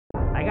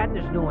I got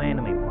this new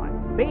anime plot.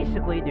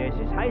 Basically, there's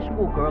this high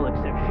school girl,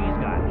 except she's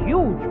got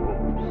huge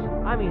boobs.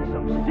 I mean,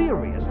 some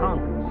serious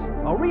hunkers.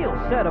 A real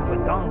setup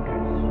of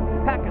donkers.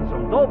 Packing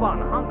some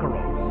Doban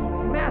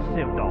hunkeros.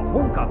 Massive the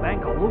hunka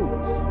bankaloos.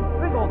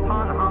 Big old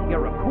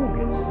Tanahangera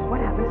cougars.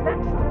 What happens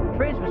next?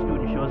 Transfer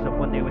student shows up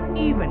one day with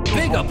even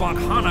bigger buck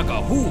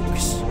Hanaga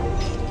hooks.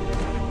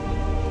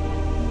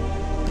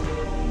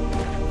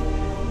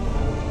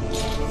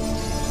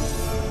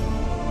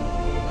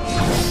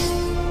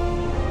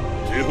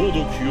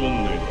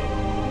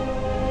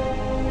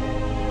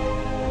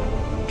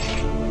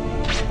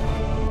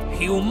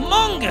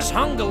 Humongous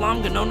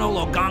hungalonga no no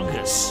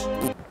logongas.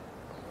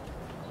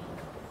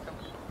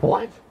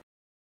 What?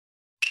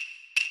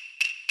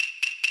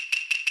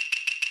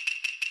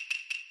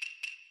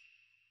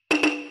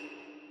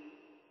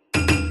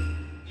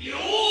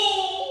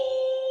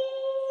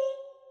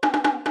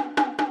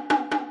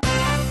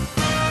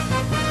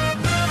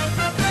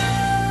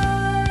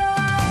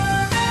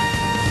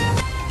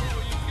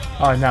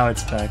 Oh, now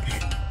it's back.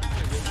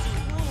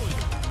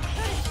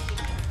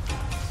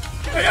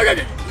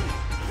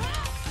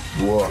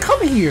 Whoa.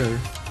 Come here!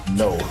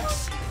 No.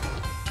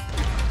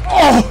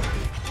 Oh!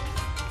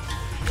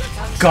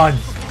 Gun!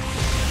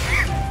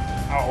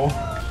 Ow.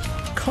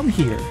 Come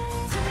here.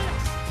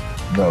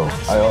 No.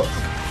 Oh!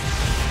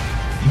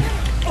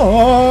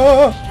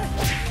 Oh!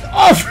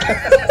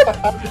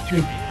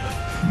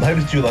 How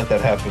did you let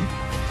that happen?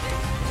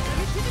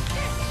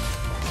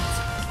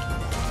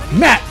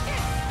 Matt!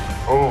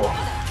 Oh.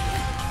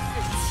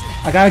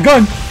 I got a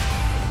gun!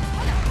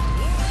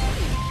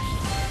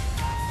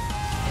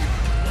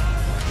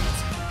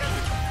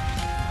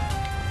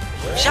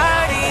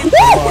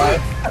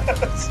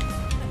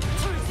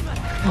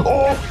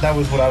 Oh, that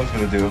was what I was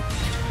gonna do.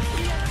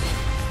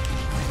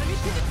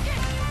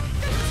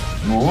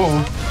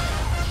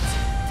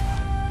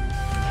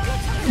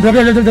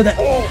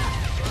 Ooh.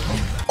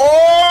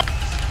 Oh!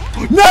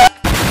 No!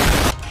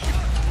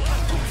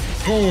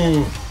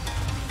 Ooh.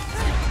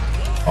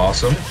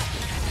 Awesome.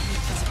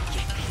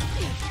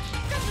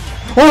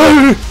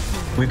 Oh!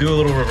 We do a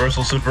little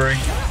reversal supering.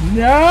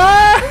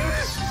 No!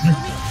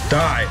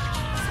 Die.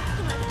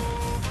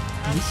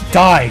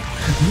 Die!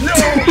 No!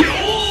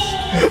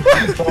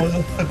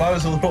 if I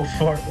was a little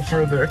far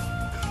further.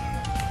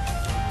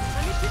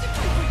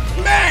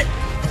 Matt!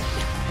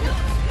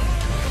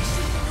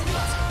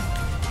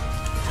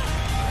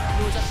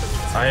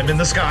 I am in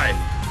the sky.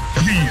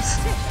 Please.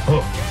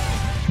 Oh.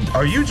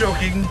 Are you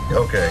joking?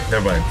 Okay,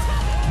 never mind.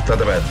 It's not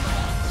that bad.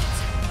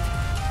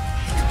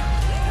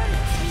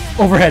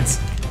 Overheads.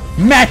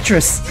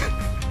 Mattress.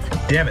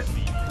 Damn it.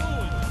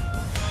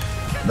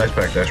 Nice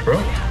backdash,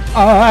 bro.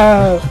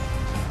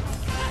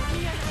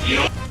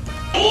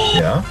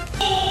 Yeah?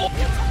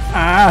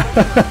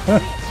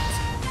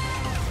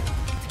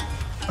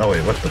 Oh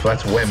wait, what the?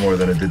 That's way more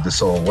than it did to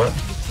Soul. What?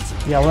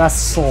 Yeah, well, that's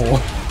Soul.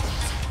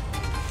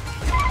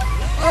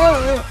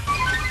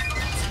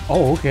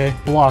 Oh, okay.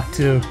 Block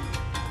too.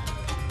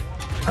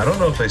 I don't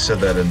know if they said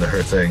that in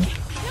her thing.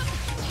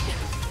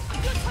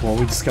 Well,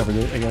 we discovered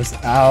it, I guess.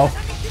 Ow.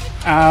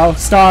 Ow.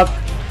 Stop.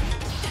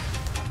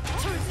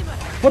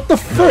 What the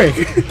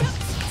frick?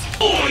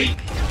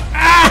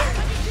 Ah!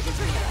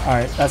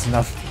 Alright, that's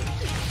enough.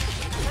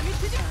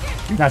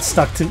 You're not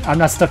stuck to- I'm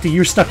not stuck to you,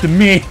 you're stuck to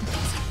me!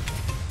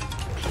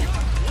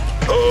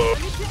 Oh,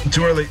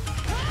 too early.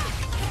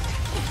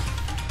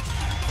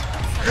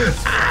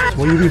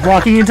 Will you be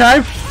blocking in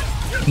time?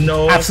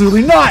 No.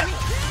 Absolutely not!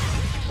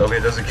 Okay,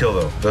 doesn't kill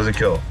though. Doesn't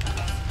kill.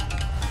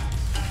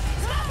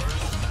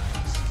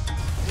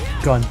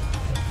 Gun.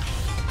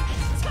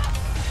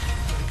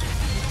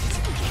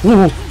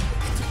 Ooh!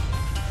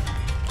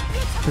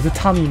 There's a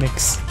Tommy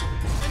mix.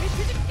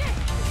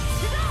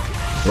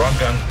 Wrong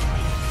gun.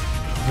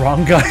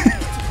 Wrong gun.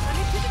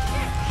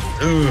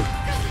 Ooh.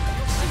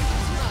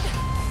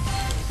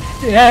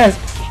 Yes!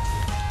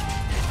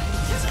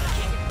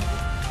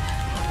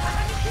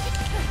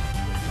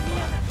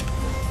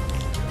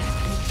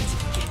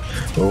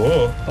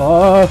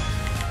 Oh.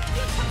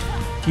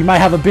 You might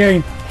have a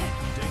bearing.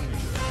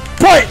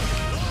 But!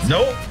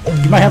 No.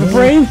 You might have a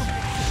brain.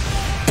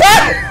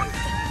 But!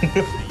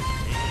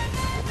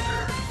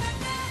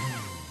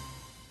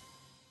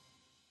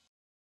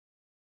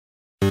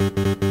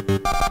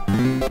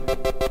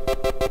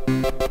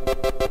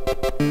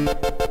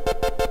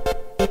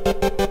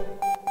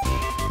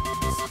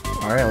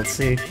 Alright, let's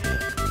see.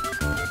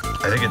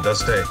 I think it does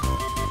stay.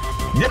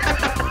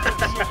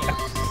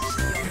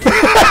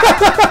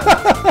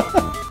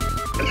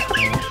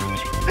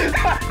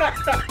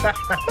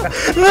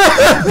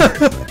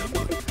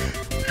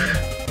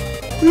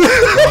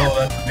 Oh,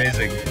 that's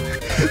amazing.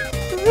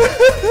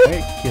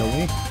 Wait, kill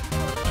me.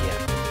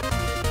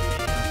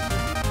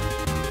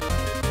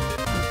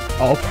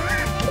 Oh.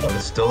 Oh,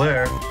 it's still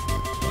there.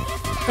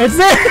 It's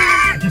there!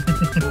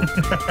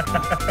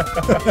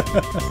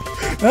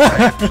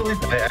 Actually,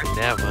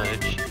 That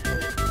much.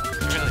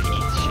 Really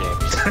eat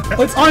shit.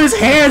 Oh, it's on his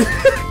hand!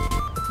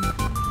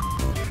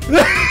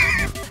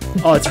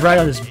 Oh, it's right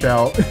on his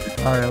belt.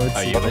 Alright, let's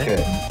Are see. you there?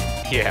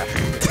 okay. Yeah.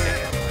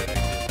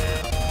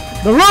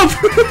 The rope!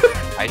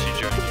 I should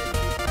join you.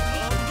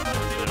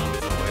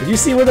 Did you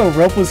see where the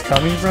rope was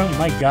coming from?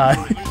 My god.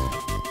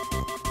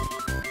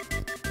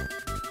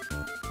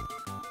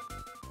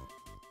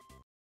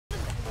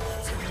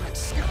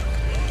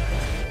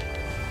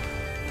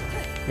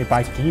 Hey,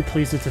 Baiken, can you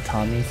please do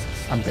tatami?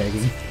 I'm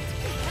begging.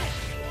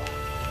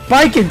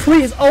 Baiken,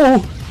 please!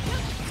 Oh!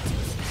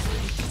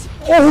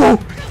 Oh!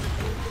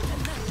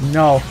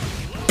 No.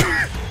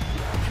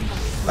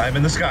 I'm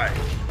in the sky.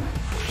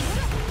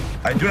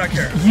 I do not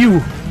care.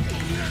 You!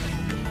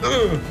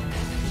 Ugh.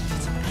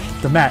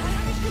 The mat.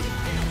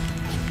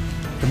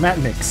 The mat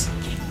mix.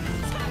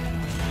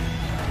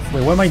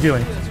 Wait, what am I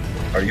doing?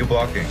 Are you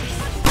blocking?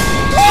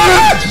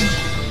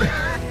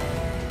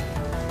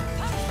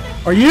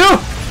 Are you?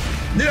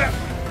 Yeah.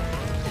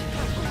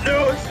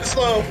 No, it's too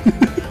slow.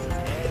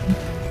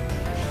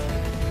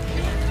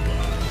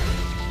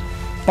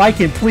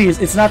 Baiken, please.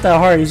 It's not that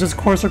hard. It's just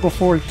core circle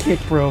forward kick,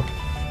 bro.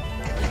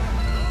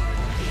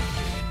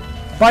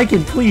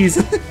 Baiken, please.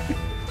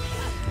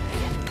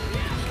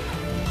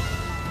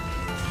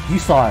 You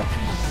saw it.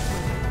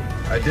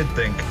 I did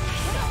think.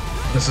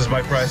 This is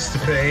my price to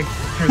pay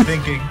for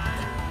thinking.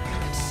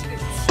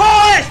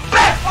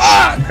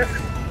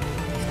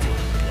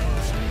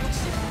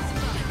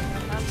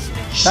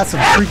 That's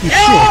some freaky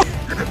shit.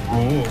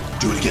 Ooh.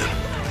 Do it again.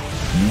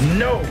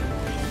 No.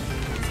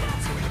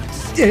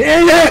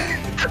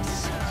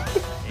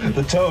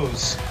 The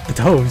toes. The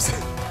toes.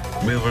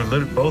 We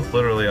were both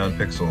literally on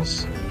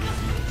pixels.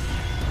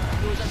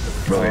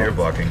 Brother, you're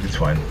blocking. It's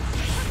fine.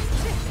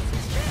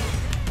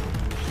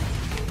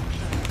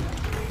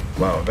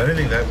 Wow, if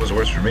anything, that was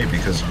worse for me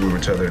because we were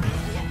tethered.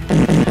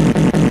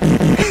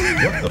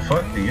 What the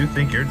fuck do you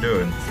think you're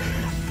doing?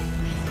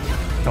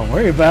 Don't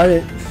worry about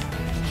it.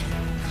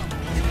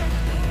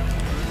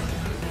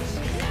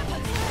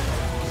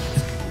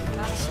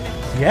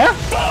 Yeah?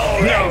 Oh,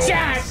 no!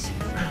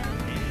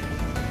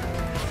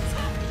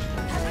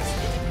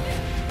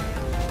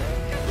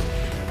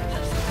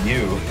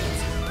 You.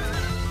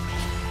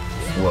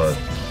 What?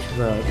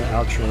 The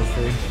outro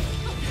thing.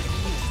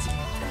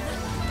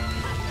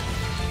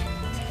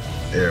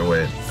 Here,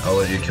 wait. I'll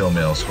let you kill me,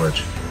 I'll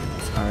switch.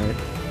 Alright.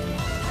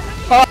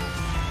 Oh!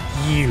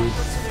 You.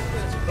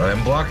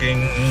 I'm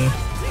blocking.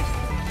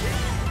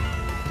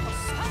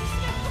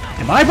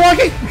 Am I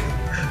blocking?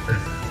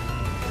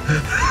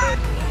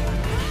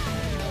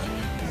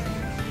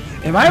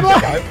 Am I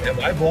blocking? Am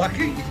I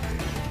blocking?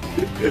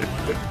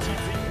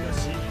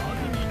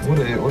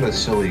 What a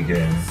silly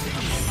game.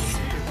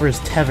 Whereas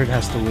Tethered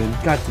has to win.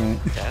 God damn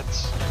it.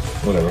 That's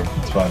Whatever,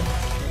 it's fine.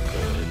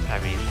 good. I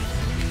mean,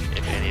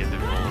 if any of the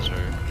rules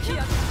are...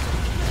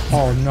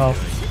 Oh no.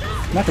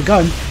 Not the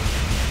gun.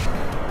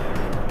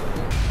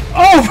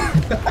 Oh!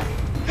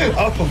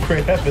 Oh,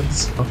 great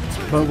heavens.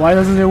 But why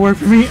doesn't it work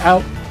for me?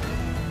 Out.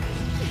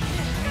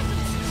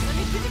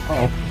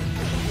 Uh oh.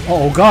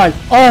 Oh god.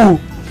 Oh!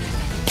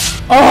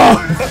 Oh!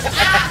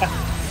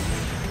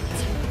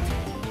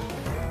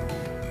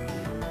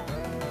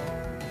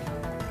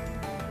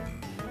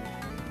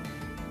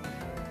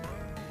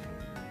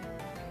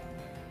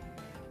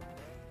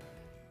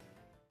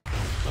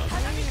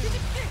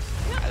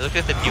 I looked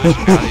at the newest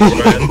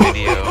Guilties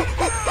video,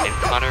 and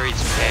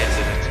Connery's pants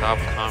in the top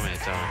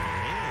comment on.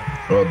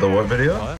 Well, the what video?